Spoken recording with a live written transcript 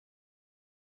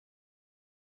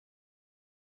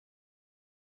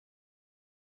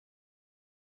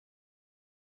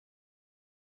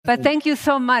But thank you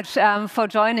so much for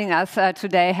joining us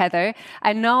today, Heather.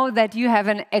 I know that you have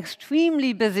an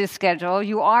extremely busy schedule.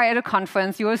 You are at a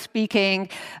conference, you are speaking,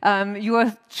 you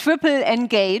are triple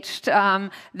engaged.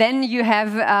 Then you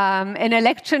have an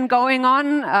election going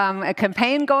on, a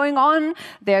campaign going on.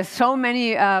 There's so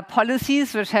many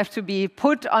policies which have to be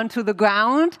put onto the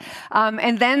ground.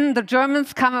 And then the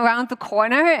Germans come around the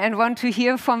corner and want to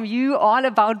hear from you all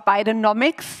about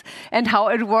Bidenomics and how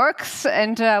it works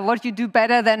and what you do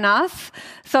better than us.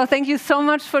 So thank you so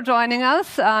much for joining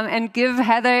us, and give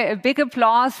Heather a big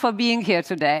applause for being here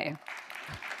today.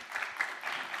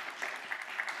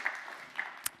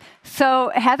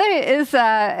 So Heather is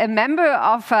a member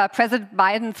of President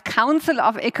Biden's Council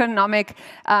of Economic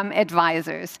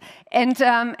Advisors. And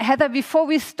Heather, before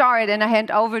we start and I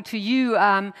hand over to you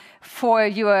for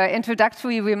your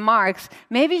introductory remarks,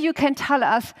 maybe you can tell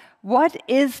us, what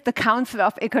is the Council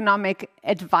of Economic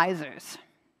Advisors?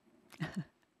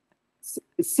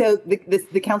 So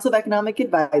the Council of Economic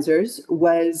Advisors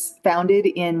was founded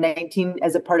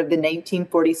as a part of the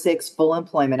 1946 Full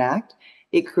Employment Act.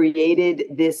 It created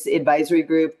this advisory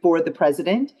group for the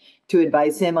president to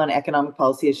advise him on economic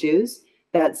policy issues.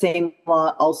 That same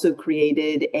law also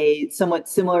created a somewhat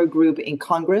similar group in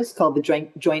Congress called the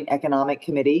Joint Economic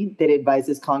Committee that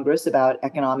advises Congress about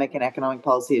economic and economic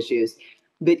policy issues.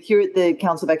 But here at the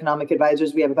Council of Economic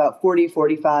Advisors, we have about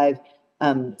 45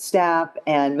 staff,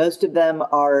 and most of them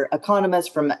are economists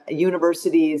from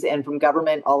universities and from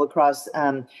government all across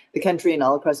the country and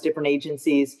all across different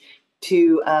agencies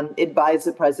to advise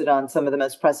the president on some of the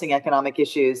most pressing economic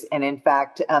issues. And in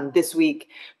fact, this week,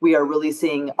 we are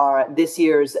releasing this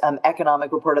year's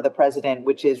economic report of the president,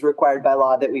 which is required by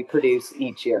law that we produce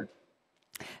each year.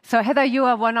 So Heather, you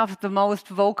are one of the most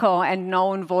vocal and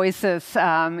known voices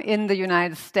in the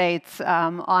United States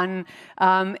on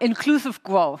inclusive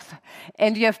growth.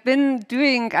 And you have been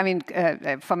doing,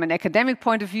 from an academic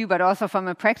point of view, but also from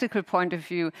a practical point of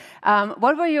view.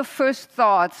 What were your first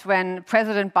thoughts when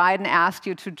President Biden asked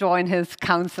you to join his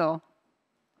council?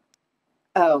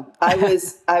 Oh, I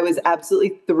was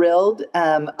absolutely thrilled.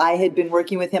 I had been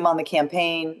working with him on the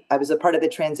campaign. I was a part of the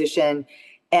transition.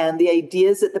 And the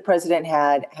ideas that the president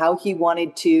had, how he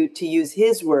wanted to use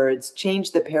his words,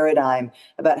 change the paradigm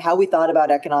about how we thought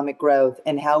about economic growth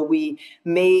and how we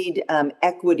made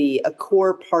equity a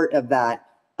core part of that,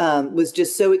 was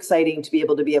just so exciting to be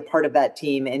able to be a part of that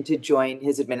team and to join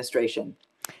his administration.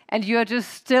 And you're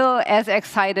just still as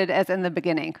excited as in the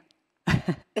beginning.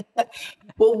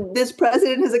 Well, this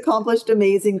president has accomplished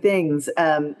amazing things.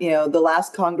 The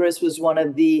last Congress was one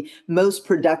of the most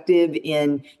productive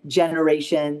in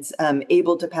generations,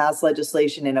 able to pass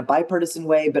legislation in a bipartisan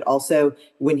way, but also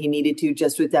when he needed to,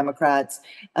 just with Democrats,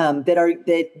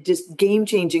 that just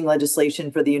game-changing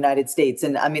legislation for the United States.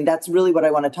 And I mean, that's really what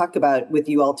I want to talk about with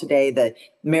you all today: the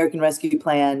American Rescue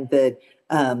Plan, the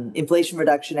Inflation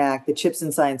Reduction Act, the CHIPS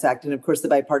and Science Act, and of course the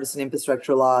bipartisan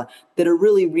infrastructure law that are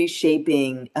really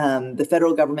reshaping the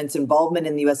federal government's involvement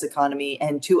in the U.S. economy,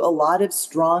 and to a lot of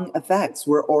strong effects.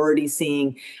 We're already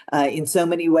seeing in so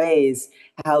many ways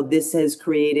how this has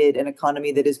created an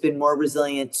economy that has been more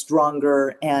resilient,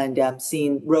 stronger, and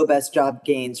seen robust job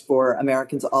gains for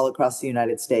Americans all across the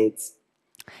United States.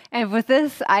 And with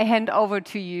this, I hand over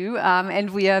to you, and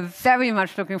we are very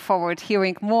much looking forward to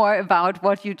hearing more about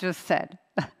what you just said.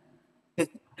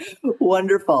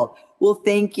 Wonderful. Well,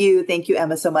 thank you. Thank you,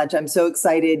 Emma, so much. I'm so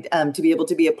excited to be able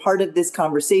to be a part of this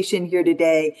conversation here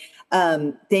today.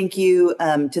 Thank you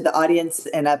to the audience,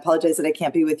 and I apologize that I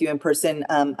can't be with you in person.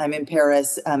 I'm in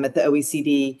Paris at the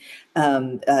OECD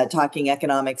talking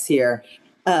economics here.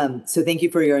 So thank you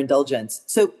for your indulgence.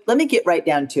 So let me get right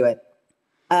down to it.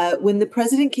 When the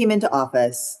president came into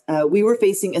office, we were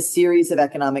facing a series of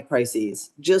economic crises,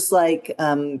 just like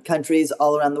countries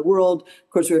all around the world. Of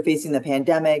course, we were facing the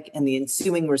pandemic and the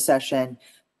ensuing recession.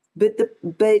 But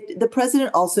the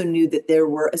president also knew that there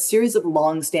were a series of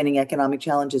longstanding economic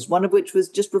challenges, one of which was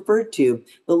just referred to,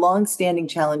 the longstanding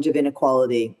challenge of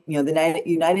inequality. The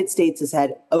United States has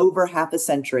had over half a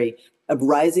century of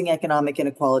rising economic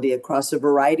inequality across a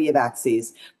variety of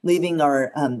axes, leaving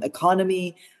our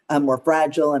economy more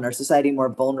fragile and our society more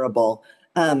vulnerable.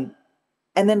 And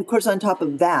then, of course, on top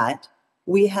of that,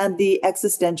 we had the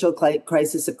existential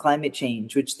crisis of climate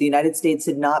change, which the United States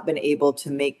had not been able to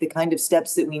make the kind of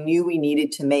steps that we knew we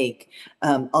needed to make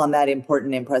on that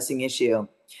important and pressing issue.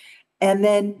 And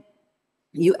then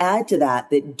you add to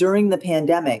that during the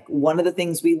pandemic, one of the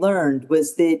things we learned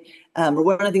was that, or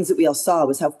one of the things that we all saw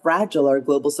was how fragile our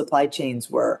global supply chains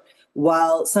were.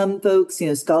 While some folks,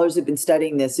 scholars have been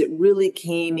studying this, it really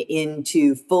came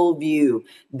into full view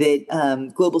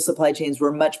that global supply chains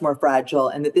were much more fragile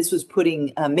and that this was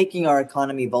making our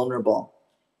economy vulnerable.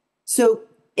 So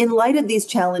in light of these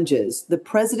challenges, the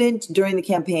president during the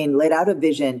campaign laid out a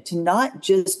vision to not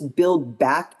just build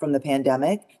back from the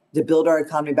pandemic, to build our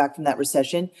economy back from that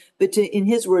recession, but to, in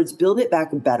his words, build it back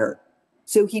better.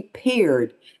 So he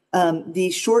paired the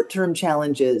short-term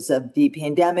challenges of the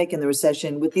pandemic and the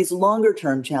recession with these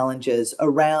longer-term challenges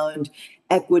around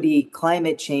equity,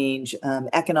 climate change,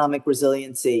 economic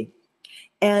resiliency.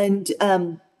 And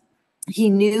he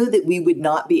knew that we would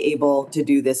not be able to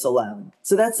do this alone.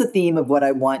 So that's the theme of what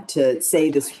I want to say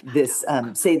this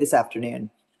afternoon.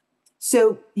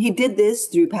 So he did this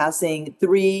through passing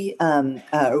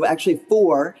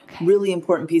four really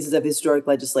important pieces of historic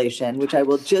legislation, which I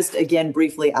will just again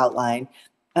briefly outline.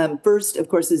 First, of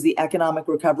course, is the economic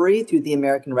recovery through the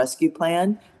American Rescue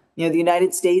Plan. The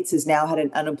United States has now had an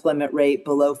unemployment rate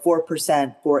below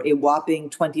 4% for a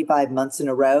whopping 25 months in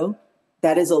a row.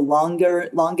 That is a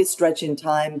longest stretch in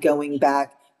time going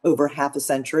back over half a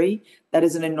century. That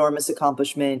is an enormous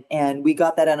accomplishment. And we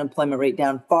got that unemployment rate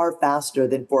down far faster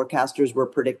than forecasters were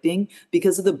predicting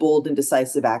because of the bold and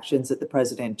decisive actions that the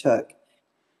president took.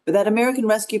 But that American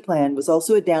Rescue Plan was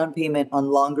also a down payment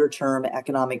on longer term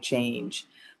economic change.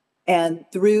 And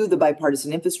through the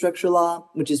bipartisan infrastructure law,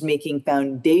 which is making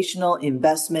foundational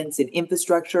investments in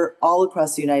infrastructure all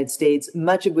across the United States,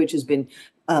 much of which has been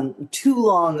too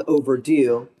long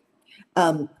overdue.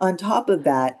 On top of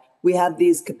that, we have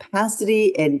these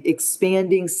capacity and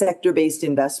expanding sector-based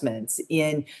investments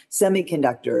in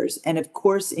semiconductors and, of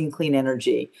course, in clean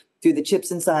energy through the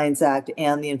CHIPS and Science Act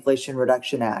and the Inflation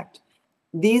Reduction Act.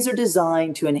 These are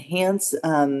designed to enhance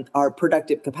our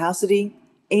productive capacity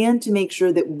and to make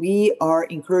sure that we are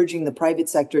encouraging the private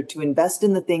sector to invest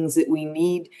in the things that we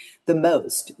need the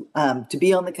most, to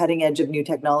be on the cutting edge of new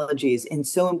technologies, and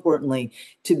so importantly,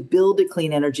 to build a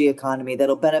clean energy economy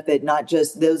that'll benefit not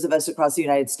just those of us across the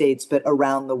United States, but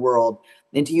around the world,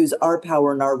 and to use our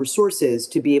power and our resources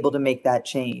to be able to make that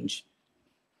change.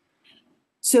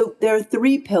 So there are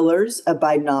three pillars of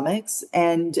Bidenomics,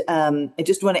 and I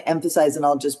just want to emphasize, and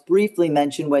I'll just briefly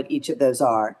mention what each of those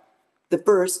are. The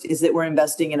first is that we're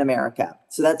investing in America.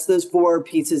 So that's those four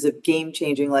pieces of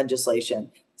game-changing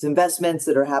legislation. It's investments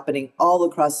that are happening all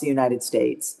across the United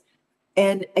States.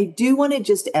 And I do want to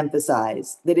just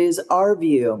emphasize that it is our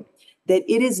view that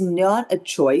it is not a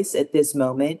choice at this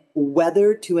moment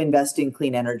whether to invest in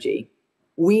clean energy.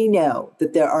 We know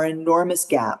that there are enormous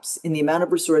gaps in the amount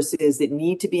of resources that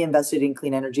need to be invested in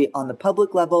clean energy on the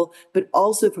public level, but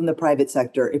also from the private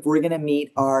sector if we're going to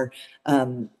meet our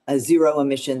zero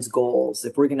emissions goals,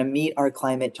 if we're going to meet our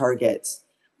climate targets.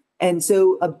 And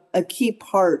so a key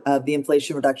part of the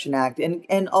Inflation Reduction Act,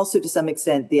 and also to some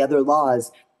extent the other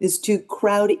laws, is to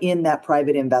crowd in that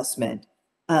private investment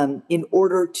in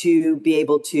order to be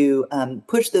able to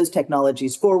push those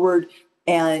technologies forward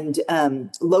and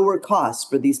lower costs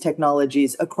for these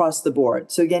technologies across the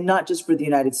board. So again, not just for the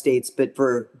United States, but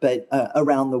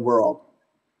around the world.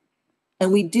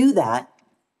 And we do that,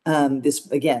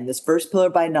 this first pillar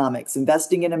of Bidenomics,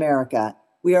 investing in America.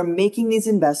 We are making these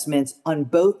investments on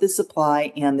both the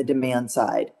supply and the demand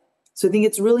side. So I think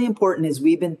it's really important as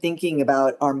we've been thinking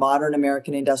about our modern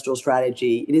American industrial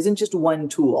strategy, it isn't just one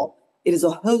tool. It is a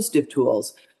host of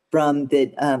tools from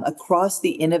the across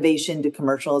the innovation to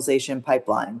commercialization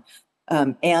pipeline,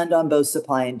 and on both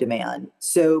supply and demand.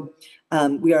 So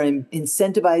we are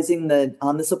incentivizing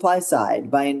on the supply side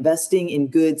by investing in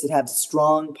goods that have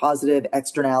strong positive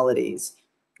externalities.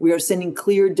 We are sending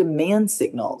clear demand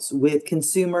signals with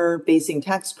consumer-facing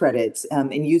tax credits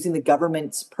and using the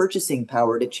government's purchasing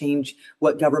power to change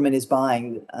what government is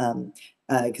buying,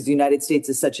 because the United States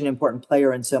is such an important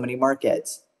player in so many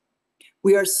markets.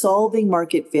 We are solving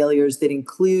market failures that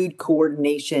include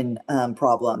coordination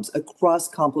problems across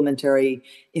complementary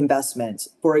investments.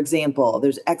 For example,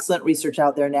 there's excellent research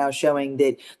out there now showing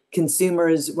that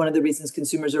one of the reasons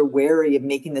consumers are wary of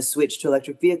making the switch to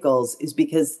electric vehicles is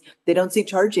because they don't see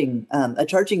a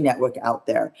charging network out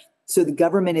there. So the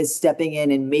government is stepping in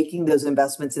and making those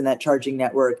investments in that charging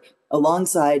network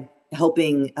alongside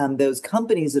helping those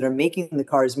companies that are making the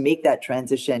cars make that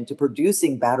transition to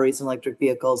producing batteries and electric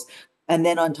vehicles. And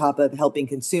then on top of helping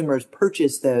consumers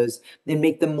purchase those and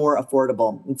make them more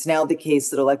affordable. It's now the case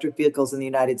that electric vehicles in the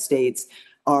United States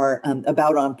are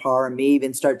about on par and may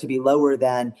even start to be lower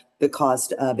than the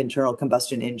cost of internal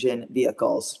combustion engine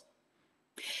vehicles.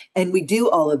 And we do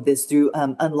all of this through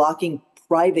unlocking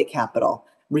private capital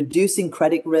reducing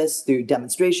credit risks through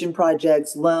demonstration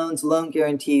projects, loans, loan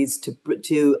guarantees to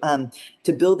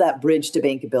build that bridge to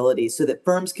bankability so that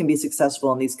firms can be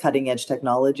successful in these cutting edge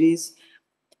technologies.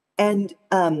 And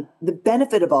the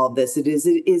benefit of all of this is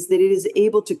that it is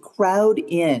able to crowd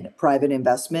in private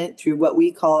investment through what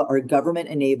we call our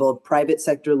government-enabled, private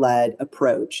sector-led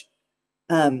approach.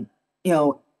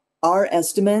 Our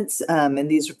estimates,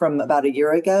 and these are from about a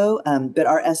year ago, but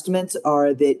our estimates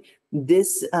are that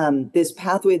this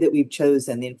pathway that we've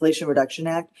chosen, the Inflation Reduction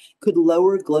Act, could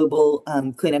lower global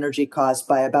clean energy costs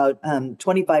by about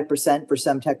 25% for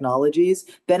some technologies,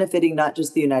 benefiting not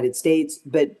just the United States,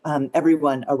 but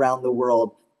everyone around the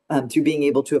world through being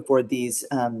able to afford these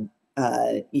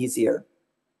easier.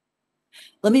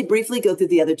 Let me briefly go through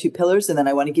the other two pillars, and then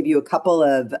I want to give you a couple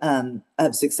of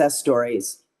success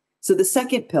stories. So the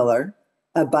second pillar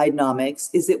of Bidenomics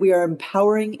is that we are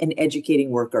empowering and educating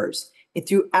workers. And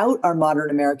throughout our modern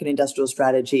American industrial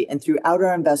strategy and throughout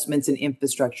our investments in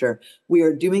infrastructure, we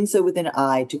are doing so with an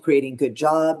eye to creating good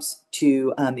jobs,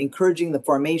 to encouraging the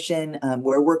formation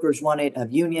where workers want it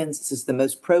of unions. This is the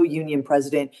most pro-union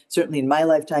president, certainly in my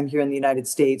lifetime here in the United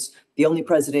States, the only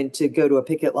president to go to a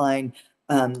picket line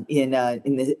in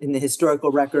the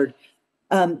historical record.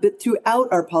 But throughout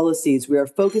our policies, we are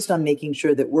focused on making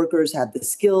sure that workers have the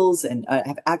skills and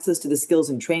have access to the skills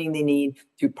and training they need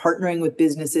through partnering with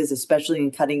businesses, especially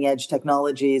in cutting edge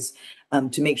technologies,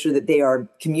 to make sure that they are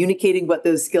communicating what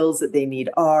those skills that they need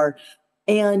are,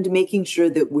 and making sure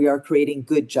that we are creating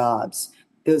good jobs.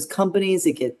 Those companies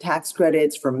that get tax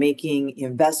credits for making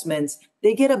investments,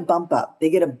 they get a bump up, they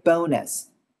get a bonus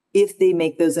if they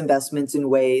make those investments in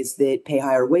ways that pay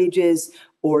higher wages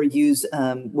or use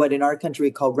what in our country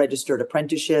we call registered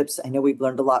apprenticeships. I know we've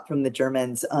learned a lot from the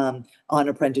Germans on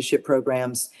apprenticeship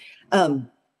programs.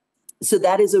 So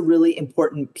that is a really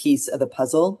important piece of the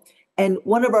puzzle. And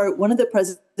one of the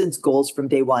president's goals from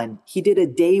day one, he did a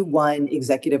day one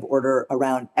executive order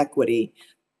around equity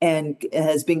and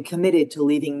has been committed to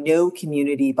leaving no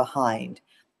community behind.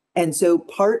 And so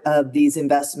part of these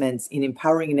investments in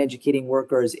empowering and educating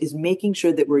workers is making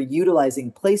sure that we're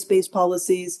utilizing place-based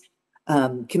policies,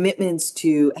 commitments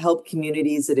to help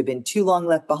communities that have been too long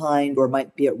left behind or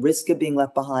might be at risk of being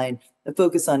left behind, a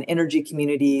focus on energy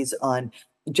communities, on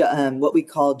what we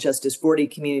call Justice 40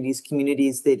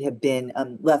 communities that have been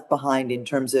left behind in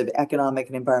terms of economic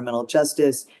and environmental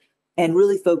justice, and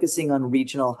really focusing on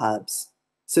regional hubs.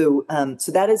 So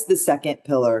that is the second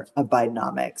pillar of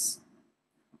Bidenomics.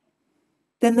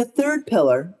 Then the third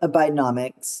pillar of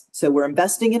Bidenomics, so we're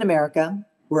investing in America,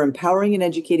 we're empowering and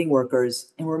educating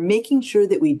workers, and we're making sure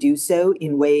that we do so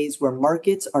in ways where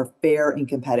markets are fair and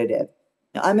competitive.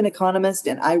 Now, I'm an economist,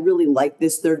 and I really like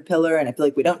this third pillar, and I feel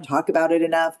like we don't talk about it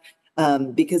enough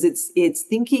because it's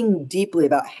thinking deeply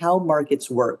about how markets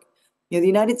work. The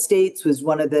United States was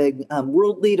one of the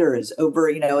world leaders over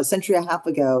a century and a half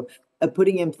ago of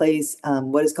putting in place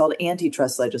what is called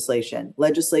antitrust legislation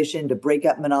to break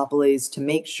up monopolies, to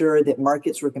make sure that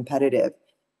markets were competitive.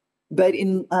 But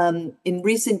in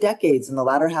recent decades, in the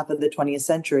latter half of the 20th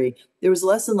century, there was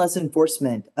less and less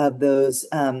enforcement of those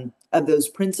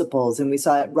principles, and we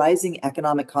saw rising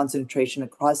economic concentration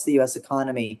across the U.S.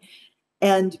 economy.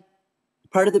 And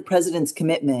part of the president's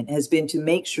commitment has been to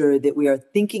make sure that we are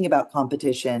thinking about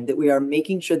competition, that we are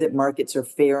making sure that markets are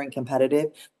fair and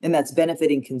competitive, and that's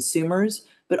benefiting consumers,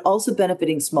 but also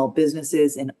benefiting small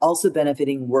businesses and also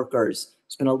benefiting workers.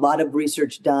 There's been a lot of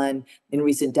research done in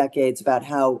recent decades about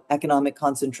how economic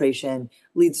concentration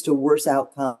leads to worse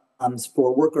outcomes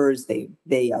for workers.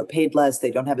 They are paid less,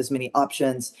 they don't have as many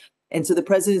options. And so the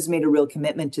president has made a real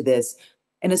commitment to this,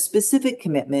 and a specific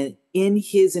commitment in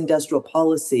his industrial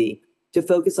policy to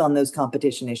focus on those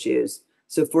competition issues.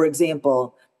 So for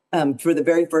example, for the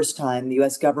very first time, the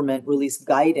US government released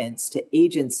guidance to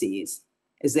agencies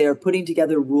as they are putting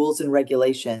together rules and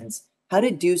regulations, how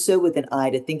to do so with an eye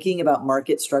to thinking about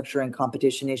market structure and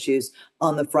competition issues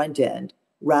on the front end,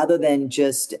 rather than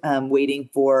just waiting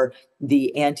for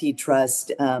the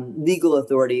antitrust legal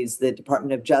authorities, the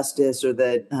Department of Justice or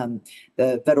the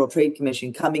Federal Trade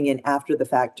Commission coming in after the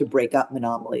fact to break up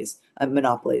monopolies,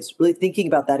 really thinking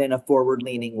about that in a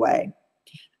forward-leaning way.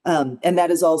 And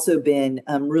that has also been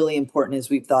really important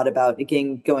as we've thought about,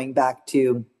 again, going back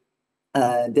to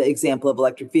the example of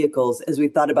electric vehicles, as we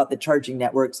thought about the charging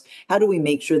networks, how do we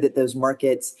make sure that those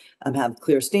markets have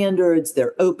clear standards,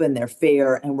 they're open, they're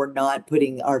fair, and we're not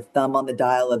putting our thumb on the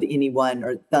dial of any one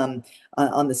or thumb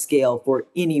on the scale for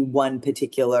any one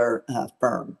particular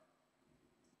firm.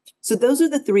 So those are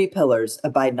the three pillars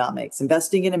of Bidenomics: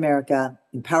 investing in America,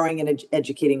 empowering and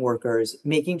educating workers,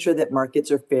 making sure that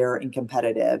markets are fair and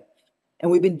competitive.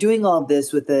 And we've been doing all of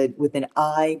this with an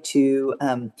eye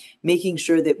to making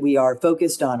sure that we are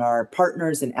focused on our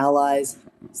partners and allies,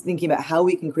 thinking about how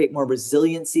we can create more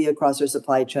resiliency across our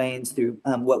supply chains through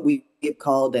what we have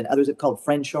called and others have called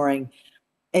friendshoring,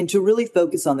 and to really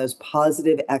focus on those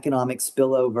positive economic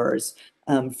spillovers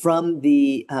from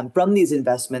these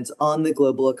investments on the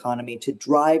global economy to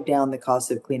drive down the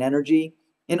cost of clean energy,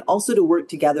 and also to work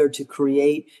together to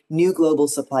create new global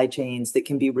supply chains that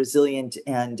can be resilient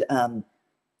and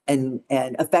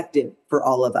effective for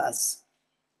all of us.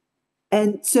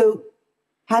 And so,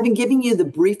 having given you the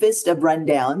briefest of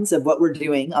rundowns of what we're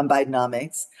doing on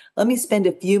Bidenomics, let me spend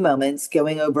a few moments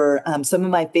going over some of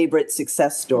my favorite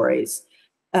success stories.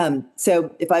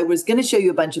 So if I was going to show you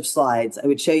a bunch of slides, I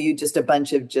would show you just a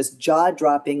bunch of just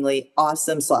jaw-droppingly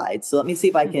awesome slides. So let me see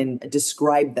if I can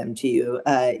describe them to you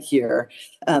here,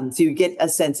 so you get a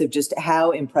sense of just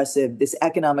how impressive this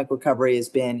economic recovery has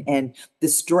been and the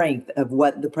strength of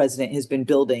what the president has been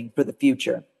building for the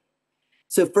future.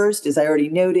 So first, as I already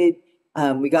noted,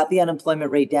 we got the unemployment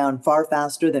rate down far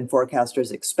faster than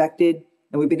forecasters expected,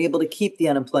 and we've been able to keep the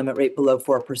unemployment rate below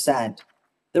 4%.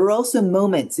 There were also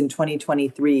moments in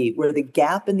 2023 where the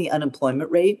gap in the unemployment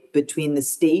rate between the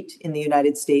state in the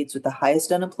United States with the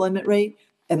highest unemployment rate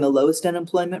and the lowest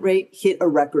unemployment rate hit a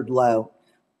record low.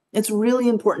 It's really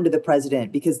important to the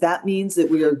president because that means that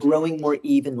we are growing more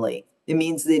evenly. It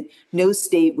means that no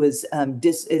state was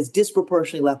is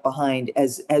disproportionately left behind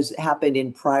as happened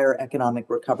in prior economic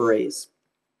recoveries.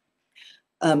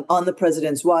 On the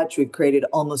president's watch, we've created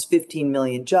almost 15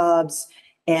 million jobs.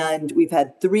 And we've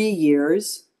had 3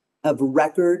 years of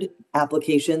record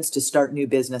applications to start new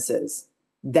businesses.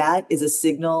 That is a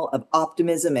signal of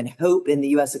optimism and hope in the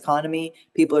US economy.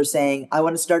 People are saying, I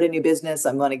want to start a new business.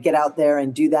 I'm going to get out there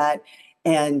and do that.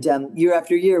 And year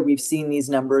after year, we've seen these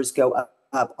numbers go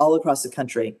up all across the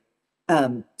country.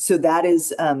 So that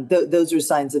is, those are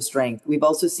signs of strength. We've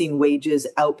also seen wages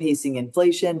outpacing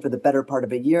inflation for the better part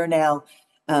of a year now.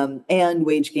 And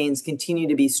wage gains continue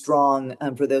to be strong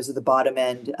for those at the bottom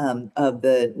end of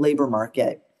the labor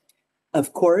market.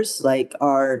 Of course, like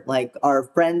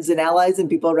our friends and allies and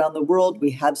people around the world,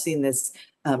 we have seen this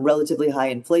relatively high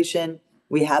inflation.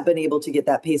 We have been able to get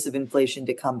that pace of inflation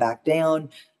to come back down.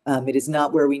 It is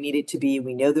not where we need it to be.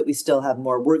 We know that we still have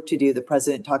more work to do. The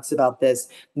president talks about this,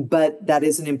 but that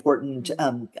is an important,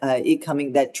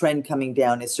 that trend coming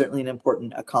down is certainly an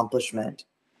important accomplishment.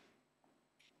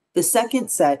 The second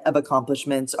set of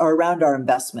accomplishments are around our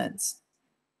investments.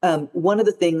 One of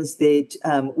the things that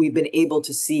we've been able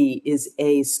to see is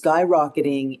a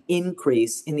skyrocketing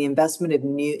increase in the investment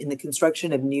in the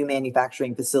construction of new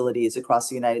manufacturing facilities across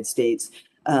the United States,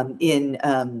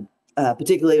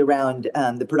 particularly around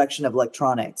the production of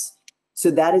electronics.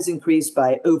 So that has increased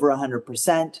by over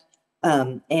 100%.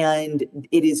 And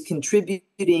it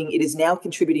is now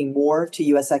contributing more to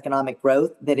U.S. economic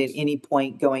growth than at any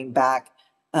point going back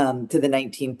to the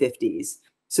 1950s.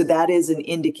 So that is an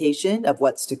indication of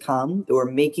what's to come.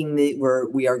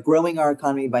 We are growing our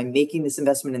economy by making this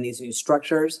investment in these new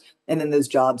structures, and then those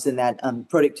jobs and that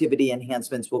productivity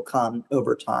enhancements will come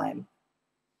over time.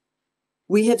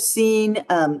 We have seen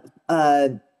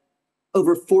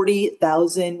over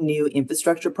 40,000 new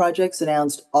infrastructure projects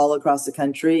announced all across the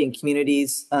country in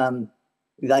communities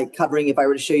covering, if I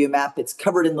were to show you a map, it's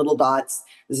covered in little dots.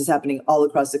 This is happening all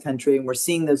across the country, and we're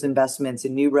seeing those investments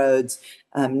in new roads,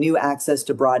 new access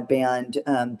to broadband,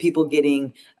 people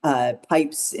getting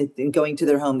pipes and going to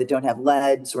their home that don't have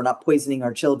lead, so we're not poisoning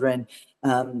our children,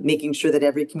 making sure that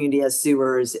every community has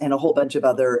sewers, and a whole bunch of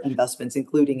other investments,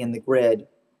 including in the grid.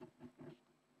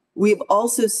 We've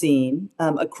also seen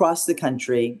across the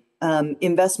country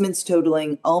investments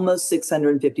totaling almost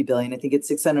 $650 billion. I think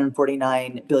it's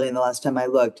 $649 billion the last time I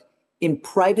looked, in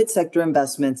private sector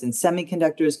investments in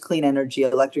semiconductors, clean energy,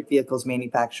 electric vehicles,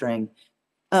 manufacturing.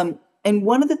 And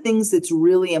one of the things that's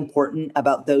really important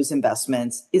about those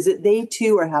investments is that they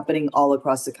too are happening all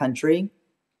across the country,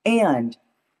 and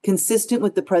consistent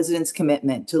with the president's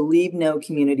commitment to leave no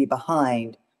community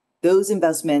behind, those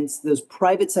investments, those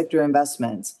private sector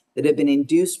investments that have been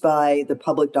induced by the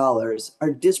public dollars, are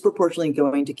disproportionately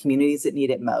going to communities that need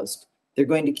it most. They're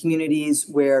going to communities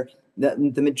where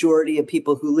the majority of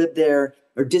people who live there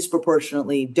or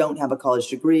disproportionately don't have a college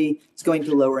degree. It's going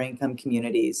to lower income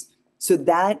communities. So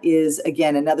that is,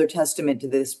 again, another testament to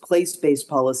this place-based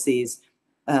policies.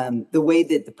 The way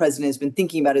that the president has been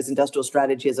thinking about his industrial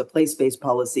strategy as a place-based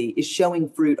policy is showing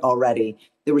fruit already.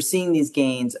 That we're seeing these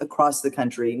gains across the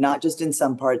country, not just in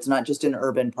some parts, not just in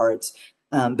urban parts,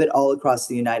 but all across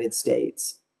the United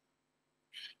States.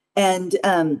 And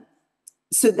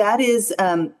So that is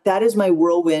my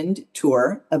whirlwind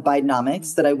tour of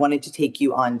Bidenomics that I wanted to take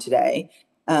you on today.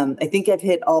 I think I've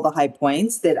hit all the high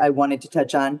points that I wanted to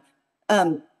touch on.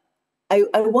 I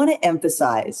want to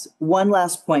emphasize one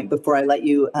last point before I let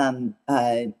you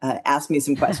ask me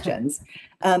some questions,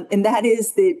 and that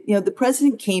is that the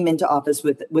president came into office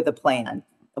with a plan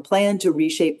to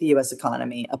reshape the U.S.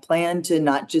 economy, a plan to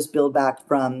not just build back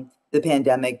from the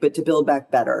pandemic, but to build back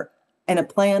better, and a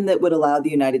plan that would allow the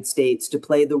United States to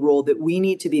play the role that we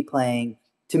need to be playing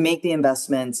to make the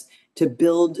investments, to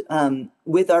build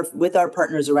with our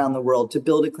partners around the world, to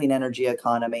build a clean energy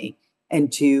economy, and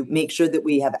to make sure that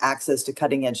we have access to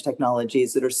cutting edge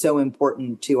technologies that are so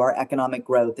important to our economic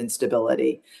growth and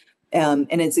stability. And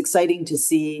it's exciting to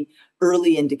see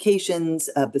early indications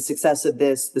of the success of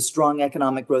this, the strong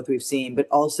economic growth we've seen, but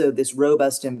also this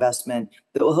robust investment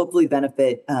that will hopefully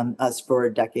benefit us for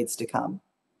decades to come.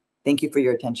 Thank you for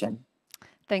your attention.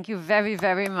 Thank you very,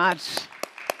 very much.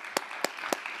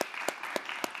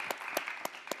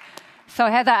 So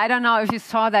Heather, I don't know if you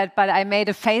saw that, but I made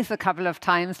a face a couple of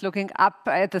times looking up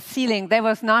at the ceiling. That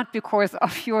was not because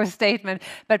of your statement,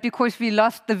 but because we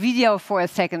lost the video for a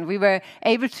second. We were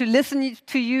able to listen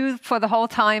to you for the whole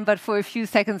time, but for a few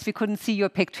seconds we couldn't see your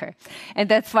picture. And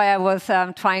that's why I was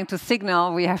trying to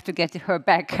signal we have to get her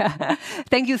back.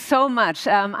 Thank you so much.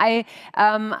 I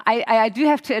do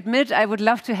have to admit, I would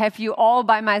love to have you all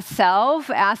by myself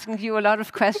asking you a lot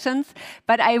of questions,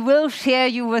 but I will share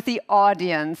you with the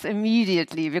audience immediately,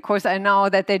 because I know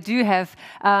that they do have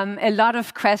a lot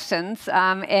of questions,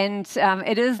 and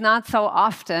it is not so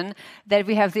often that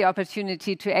we have the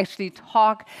opportunity to actually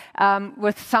talk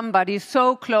with somebody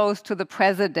so close to the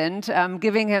president,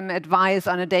 giving him advice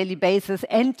on a daily basis,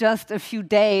 and just a few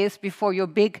days before your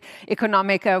big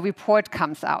economic report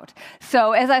comes out.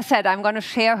 So as I said, I'm going to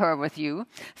share her with you.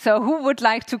 So who would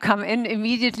like to come in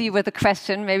immediately with a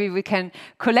question? Maybe we can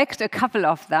collect a couple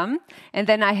of them, and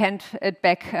then I hand it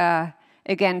back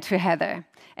again to Heather.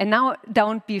 And now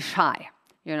don't be shy,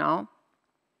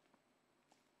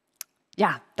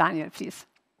 Yeah, Daniel, please.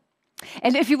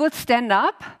 And if you would stand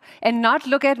up and not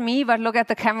look at me, but look at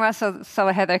the camera so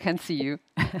Heather can see you.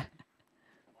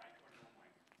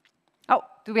 Oh,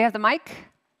 do we have the mic?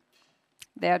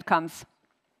 There it comes.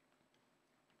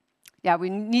 Yeah, we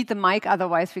need the mic,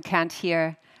 otherwise we can't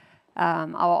hear.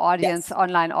 Our audience, yes.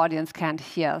 Online audience can't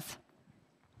hear us.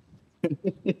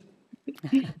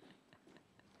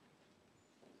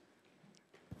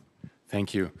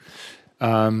 Thank you.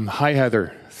 Hi,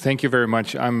 Heather. Thank you very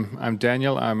much. I'm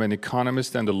Daniel. I'm an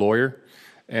economist and a lawyer,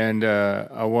 and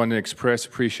I want to express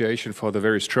appreciation for the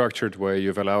very structured way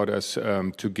you've allowed us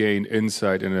to gain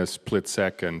insight in a split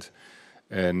second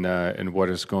in what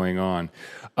is going on.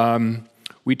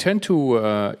 We tend to,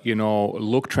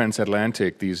 look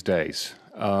transatlantic these days,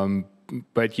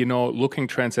 but looking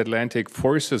transatlantic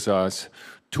forces us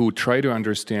to try to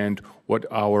understand what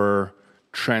our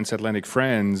transatlantic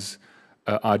friends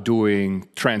are doing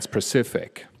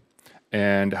trans-Pacific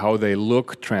and how they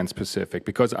look trans-Pacific,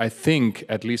 because I think,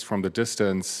 at least from the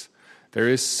distance, there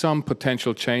is some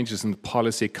potential changes in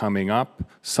policy coming up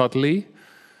subtly,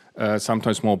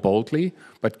 sometimes more boldly.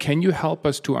 But can you help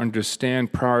us to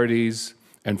understand priorities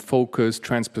and focus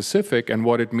trans-Pacific and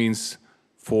what it means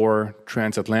for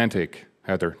transatlantic?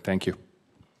 Heather, thank you.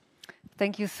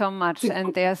 Thank you so much.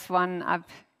 And there's one up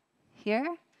here.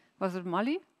 Was it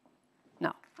Molly?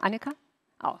 No. Annika?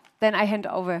 Oh, then I hand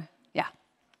over. Yeah.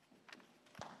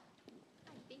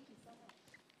 Thank you so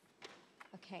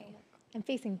much. Okay, I'm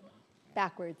facing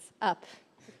backwards, up.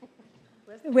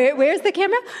 Where's the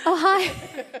camera? Oh, hi.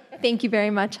 Thank you very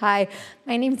much. Hi,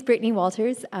 my name's Brittany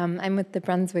Walters. I'm with the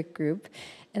Brunswick Group.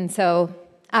 And so,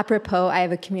 apropos, I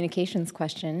have a communications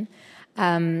question.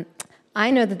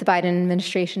 I know that the Biden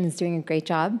administration is doing a great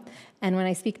job. And when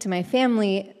I speak to my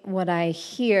family, what I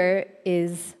hear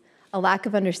is a lack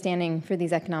of understanding for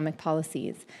these economic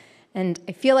policies. And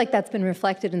I feel like that's been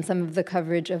reflected in some of the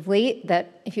coverage of late,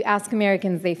 that if you ask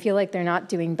Americans, they feel like they're not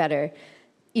doing better,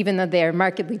 even though they are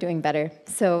markedly doing better.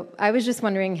 So I was just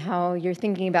wondering how you're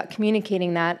thinking about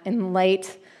communicating that in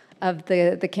light of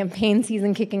the campaign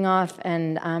season kicking off,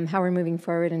 and how we're moving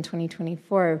forward in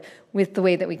 2024 with the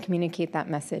way that we communicate that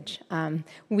message.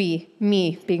 Me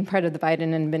being part of the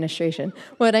Biden administration.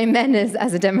 What I meant is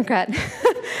as a Democrat.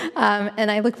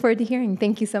 And I look forward to hearing.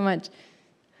 Thank you so much.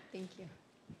 Thank you.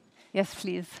 Yes,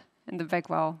 please, in the back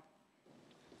row.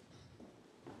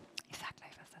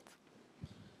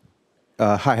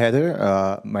 Hi,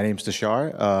 Heather. My name's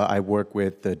Tushar. I work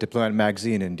with Diplomat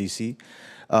Magazine in DC.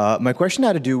 My question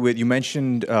had to do with, you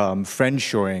mentioned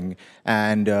friendshoring,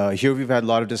 and here we've had a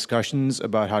lot of discussions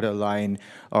about how to align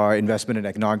our investment and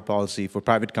economic policy for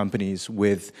private companies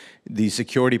with the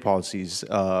security policies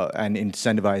and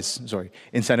incentivize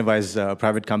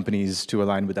private companies to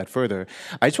align with that further.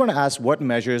 I just want to ask, what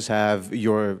measures have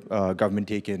your government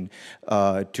taken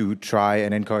to try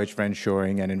and encourage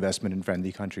friendshoring and investment in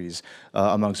friendly countries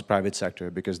amongst the private sector?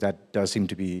 Because that does seem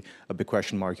to be a big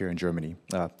question mark here in Germany.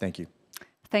 Thank you.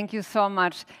 Thank you so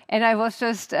much. And I was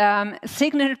just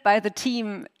signaled by the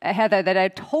team, Heather, that I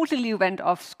totally went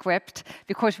off script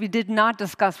because we did not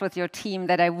discuss with your team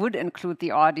that I would include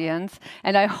the audience.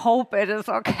 And I hope it is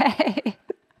okay.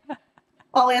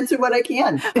 I'll answer what I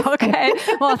can. Okay.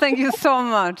 Well, thank you so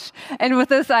much. And with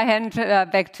this, I hand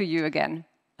back to you again.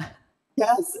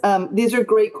 Yes, these are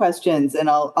great questions. And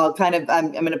I'm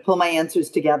going to pull my answers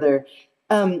together.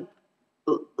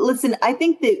 Listen, I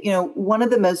think that, one of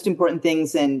the most important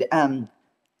things, and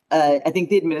I think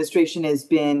the administration has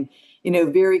been,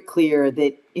 very clear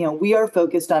that, we are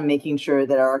focused on making sure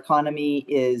that our economy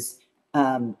is,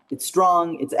 it's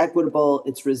strong, it's equitable,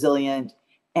 it's resilient.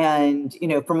 And,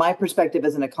 from my perspective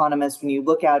as an economist, when you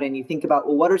look out and you think about,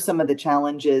 well, what are some of the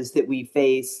challenges that we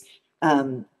face?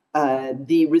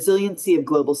 The resiliency of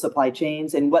global supply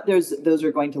chains and what those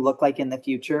are going to look like in the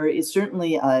future is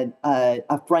certainly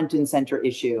a front and center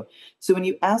issue. So when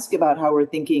you ask about how we're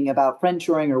thinking about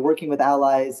friendshoring or working with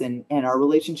allies and our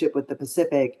relationship with the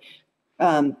Pacific,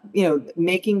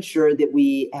 making sure that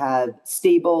we have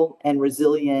stable and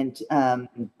resilient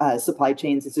supply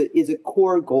chains is a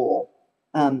core goal.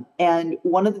 And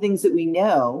one of the things that we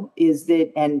know is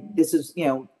that, and this is,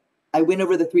 I went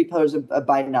over the three pillars of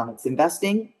Bidenomics: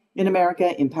 investing in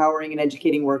America, empowering and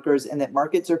educating workers, and that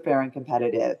markets are fair and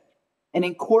competitive. And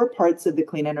in core parts of the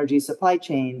clean energy supply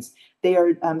chains, they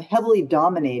are heavily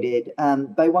dominated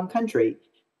by one country.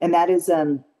 And that is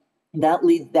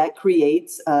that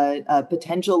creates a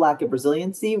potential lack of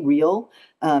resiliency, real.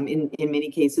 In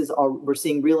many cases, we're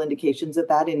seeing real indications of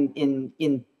that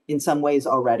in some ways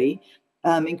already.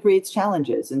 And creates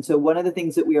challenges. And so one of the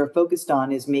things that we are focused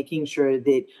on is making sure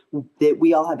that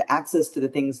we all have access to the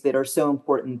things that are so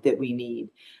important that we need.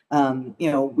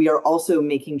 We are also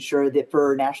making sure that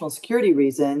for national security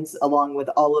reasons, along with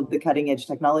all of the cutting edge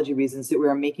technology reasons, that we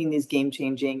are making these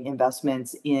game-changing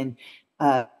investments in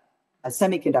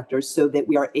semiconductors so that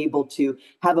we are able to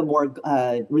have a more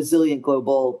resilient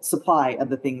global supply of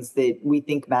the things that we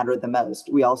think matter the most.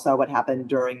 We all saw what happened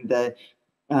during the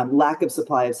lack of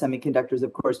supply of semiconductors,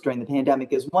 of course, during the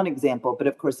pandemic is one example, but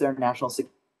of course, there are national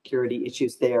security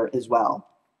issues there as well.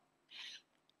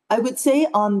 I would say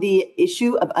on the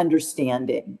issue of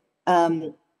understanding,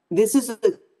 this is a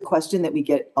question that we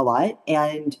get a lot.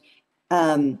 And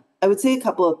I would say a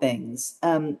couple of things.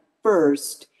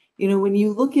 First, when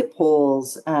you look at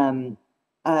polls,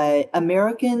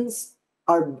 Americans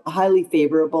are highly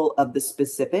favorable of the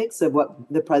specifics of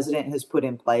what the president has put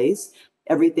in place.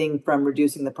 Everything from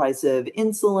reducing the price of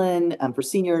insulin for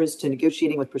seniors to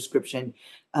negotiating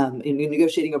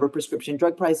over prescription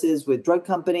drug prices with drug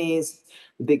companies,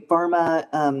 big pharma,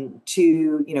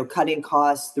 to cutting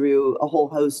costs through a whole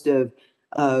host of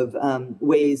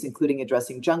ways, including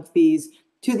addressing junk fees,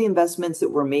 to the investments that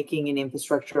we're making in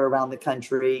infrastructure around the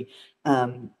country,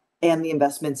 and the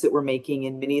investments that we're making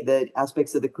in many of the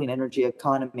aspects of the clean energy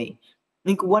economy. I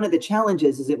think one of the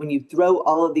challenges is that when you throw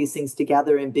all of these things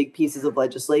together in big pieces of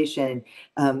legislation,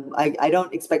 I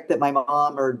don't expect that my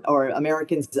mom or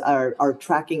Americans are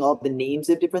tracking all the names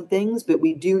of different things, but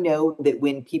we do know that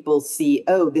when people see,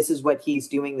 oh, this is what he's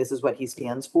doing, this is what he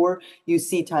stands for, you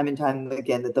see time and time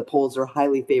again that the polls are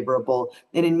highly favorable,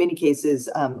 and in many cases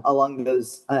along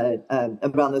those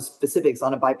around those specifics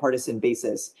on a bipartisan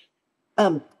basis.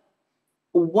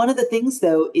 One of the things,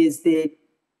 though, is that,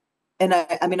 and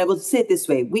I will say it this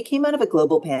way, we came out of a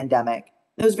global pandemic.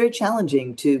 It was very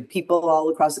challenging to people all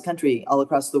across the country, all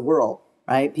across the world,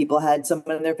 right? People had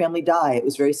someone in their family die. It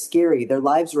was very scary. Their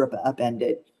lives were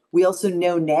upended. We also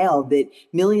know now that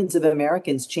millions of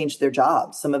Americans changed their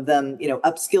jobs. Some of them,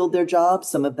 upskilled their jobs.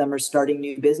 Some of them are starting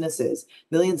new businesses.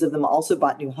 Millions of them also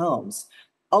bought new homes.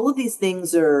 All of these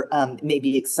things are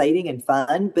maybe exciting and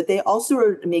fun, but they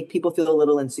also make people feel a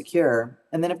little insecure.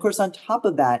 And then, of course, on top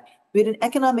of that, we had an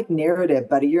economic narrative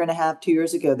about a year and a half, 2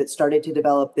 years ago that started to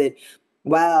develop that,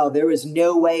 wow, there was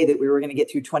no way that we were going to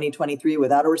get through 2023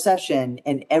 without a recession.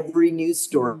 And every news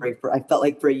story, I felt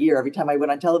like for a year, every time I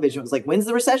went on television, it was like, when's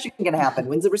the recession going to happen?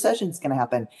 When's the recession going to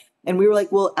happen? And we were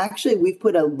like, well, actually, we've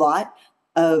put a lot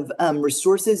of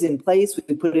resources in place.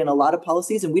 We put in a lot of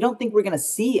policies, and we don't think we're going to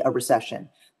see a recession.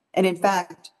 And in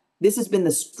fact, this has been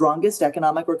the strongest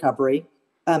economic recovery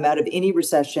out of any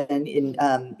recession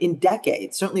in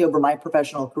decades, certainly over my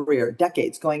professional career,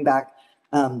 decades, going back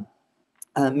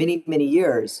many, many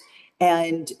years.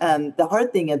 And the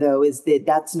hard thing, though, is that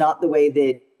that's not the way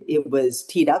that it was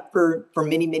teed up for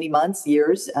many, many months,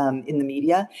 years in the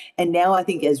media. And now I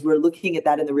think as we're looking at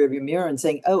that in the rearview mirror and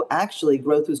saying, oh, actually,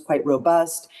 growth was quite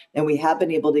robust, and we have been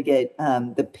able to get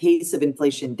the pace of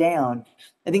inflation down,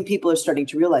 I think people are starting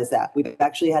to realize that. We've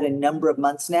actually had a number of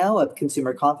months now of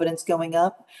consumer confidence going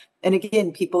up. And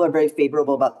again, people are very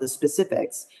favorable about the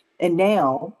specifics. And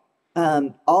now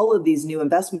all of these new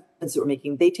investments that we're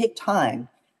making, they take time.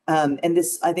 And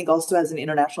this, I think, also has an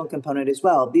international component as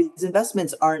well. These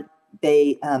investments aren't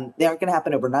going to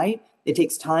happen overnight. It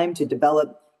takes time to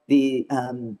develop the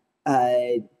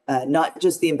not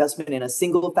just the investment in a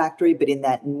single factory, but in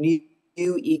that new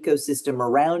ecosystem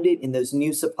around it, in those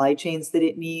new supply chains that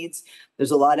it needs.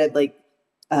 There's a lot of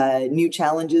new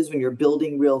challenges when you're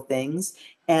building real things,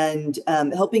 and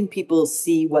helping people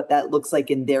see what that looks like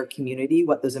in their community,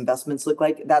 what those investments look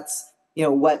like. That's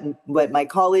what my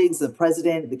colleagues, the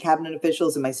president, the cabinet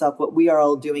officials, and myself, what we are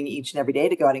all doing each and every day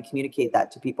to go out and communicate that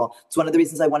to people. It's one of the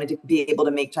reasons I wanted to be able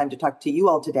to make time to talk to you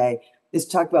all today, is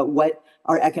to talk about what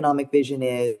our economic vision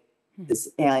is.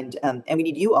 And we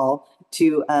need you all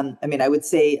to, I would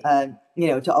say,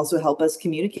 to also help us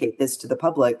communicate this to the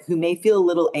public who may feel a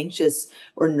little anxious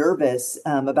or nervous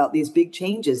about these big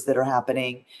changes that are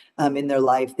happening in their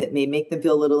life that may make them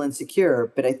feel a little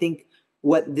insecure. But I think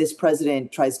what this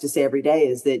president tries to say every day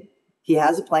is that he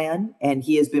has a plan, and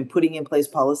he has been putting in place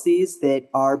policies that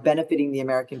are benefiting the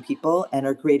American people and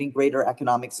are creating greater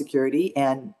economic security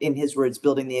and, in his words,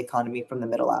 building the economy from the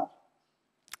middle out.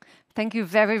 Thank you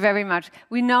very, very much.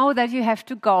 We know that you have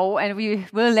to go, and we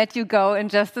will let you go in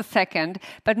just a second.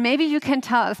 But maybe you can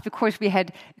tell us, because we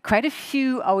had quite a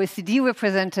few OECD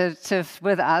representatives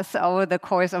with us over the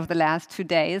course of the last 2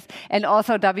 days, and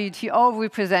also WTO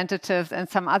representatives and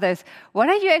some others. What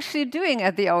are you actually doing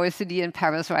at the OECD in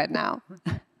Paris right now?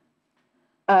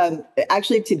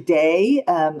 Actually, today,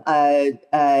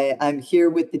 I'm here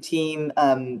with the team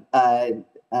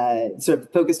sort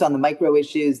of focused on the micro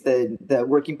issues, the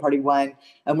Working Party one,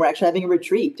 and we're actually having a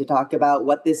retreat to talk about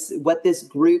what this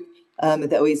group at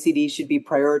the OECD should be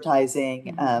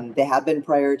prioritizing. They have been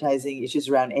prioritizing issues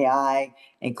around AI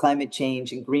and climate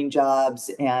change and green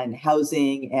jobs and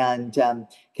housing and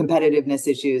competitiveness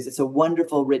issues. It's a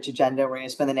wonderful, rich agenda. We're going to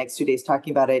spend the next 2 days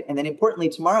talking about it, and then importantly,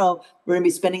 tomorrow we're going to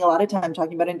be spending a lot of time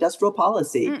talking about industrial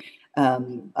policy.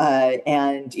 And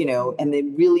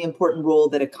the really important role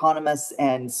that economists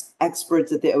and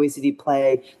experts at the OECD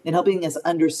play in helping us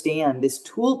understand this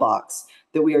toolbox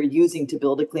that we are using to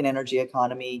build a clean energy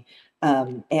economy,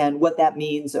 and what that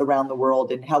means around the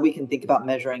world and how we can think about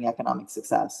measuring economic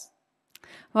success.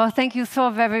 Well, thank you so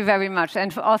very, very much,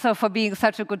 and also for being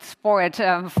such a good sport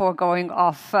for going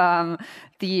off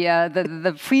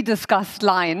the pre-discussed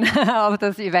line of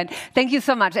this event. Thank you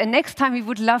so much. And next time, we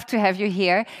would love to have you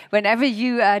here. Whenever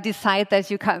you decide that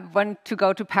you want to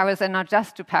go to Paris, and not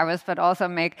just to Paris, but also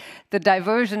make the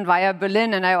diversion via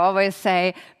Berlin. And I always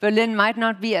say, Berlin might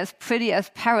not be as pretty as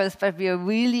Paris, but we are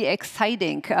really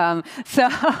exciting.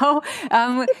 So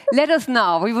let us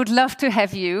know. We would love to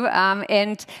have you.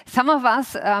 And some of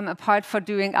us, apart from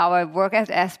doing our work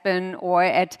at Aspen or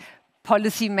at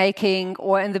policy making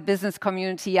or in the business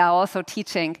community, are also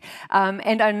teaching.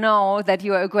 And I know that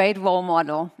you are a great role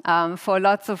model for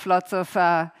lots of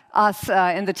us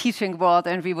in the teaching world,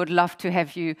 and we would love to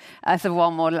have you as a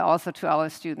role model also to our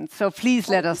students. So please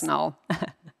let us know.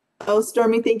 Oh,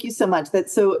 Stormy, thank you so much.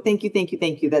 That's so, thank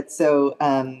you. That's so,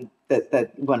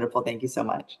 that's wonderful. Thank you so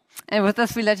much. And with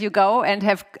this, we let you go and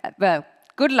have,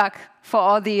 good luck for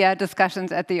all the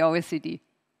discussions at the OECD.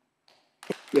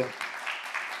 Thank you.